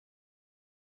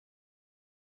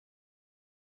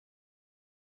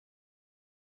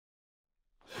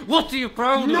What are you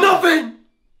proud of? Nothing!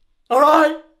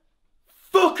 Alright?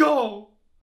 Fuck all!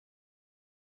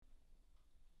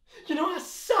 You know how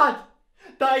sad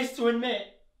that is to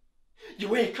admit? You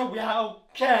wake up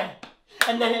without care,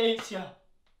 and then it hits you.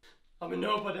 I'm a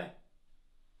nobody.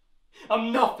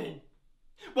 I'm nothing.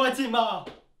 Why does it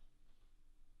matter?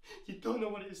 You don't know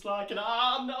what it's like, and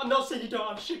I'm not saying you don't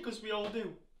have shit, because we all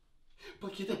do.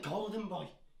 But you're the golden boy.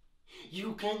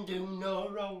 You can do no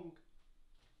wrong.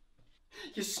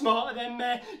 You're smarter than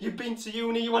me. You've been to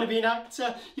uni, you want to be an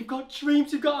actor. You've got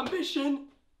dreams, you've got ambition.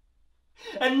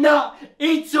 And that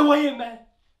eats away at me.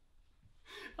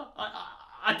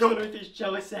 I don't know if it's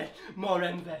jealousy, more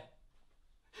envy.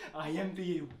 I envy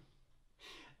you.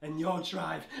 And your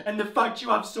drive, and the fact you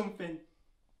have something.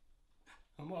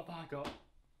 And what have I got?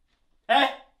 Eh?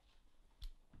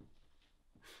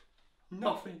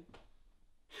 Nothing.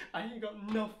 I ain't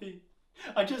got nothing.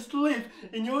 I just live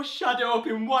in your shadow,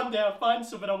 hoping one day I'll find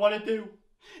something I want to do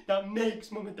that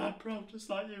makes Mum and Dad proud, just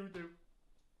like you do.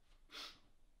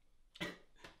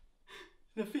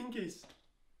 The thing is,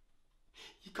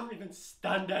 you can't even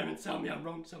stand there and tell me I'm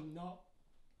wrong, because I'm not.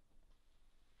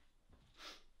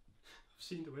 I've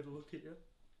seen the way they look at you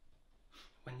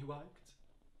when you act.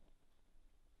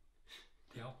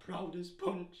 They are proud as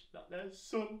punch that their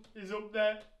son is up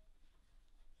there.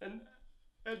 And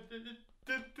they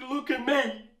look at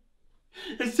me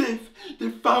as if they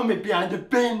found me behind a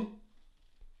bin.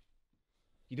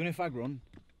 You doing a fag run?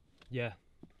 Yeah.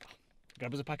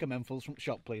 Grab us a pack of menfuls from the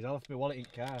shop, please. I'll have my wallet in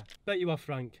car. Bet you are,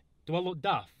 Frank. Do I look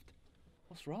daft?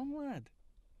 What's wrong, lad?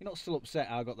 You're not still upset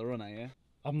I got the run, are you?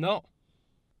 I'm not.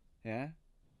 Yeah?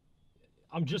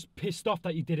 I'm just pissed off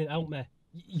that you didn't help me.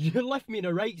 You left me in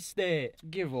a right state.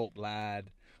 Give up,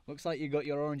 lad. Looks like you got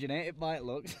your oranginated bite,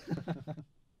 looks.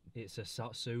 It's a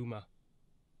Satsuma.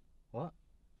 What?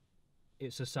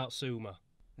 It's a Satsuma.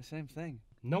 The same thing.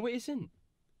 No, it isn't.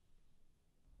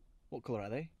 What colour are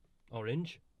they?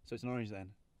 Orange. So it's an orange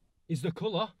then? Is the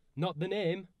colour, not the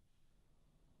name.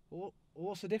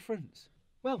 What's the difference?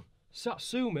 Well,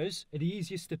 Satsumas are the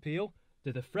easiest to peel,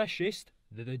 they're the freshest,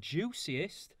 they're the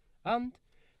juiciest, and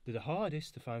they're the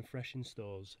hardest to find fresh in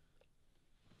stores.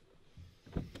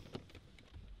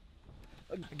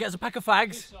 Get us a pack of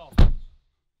fags.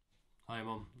 Hi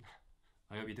Mum,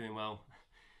 I hope you're doing well.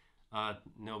 I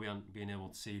know we haven't been able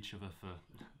to see each other for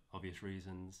obvious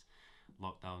reasons,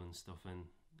 lockdown and stuff, and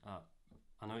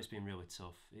I know it's been really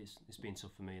tough. It's been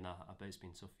tough for me, and I bet it's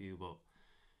been tough for you, but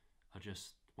I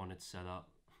just wanted to say that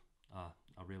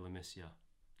I really miss you,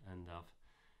 and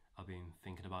I've been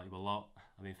thinking about you a lot.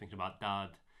 I've been thinking about Dad.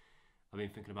 I've been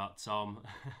thinking about Tom.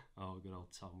 Oh, good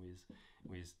old Tom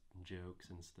with his jokes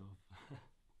and stuff.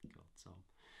 God, Tom.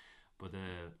 But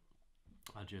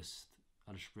I just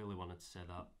really wanted to say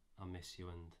that I miss you,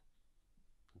 and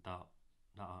that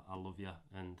I love you,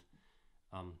 and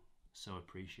I'm so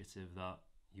appreciative that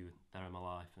you're there in my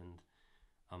life, and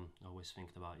I'm always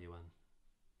thinking about you when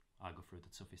I go through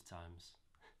the toughest times.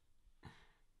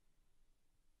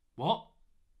 What?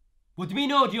 What do you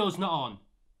mean audio's not on?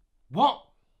 What?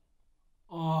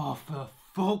 Oh, for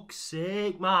fuck's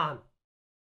sake, man.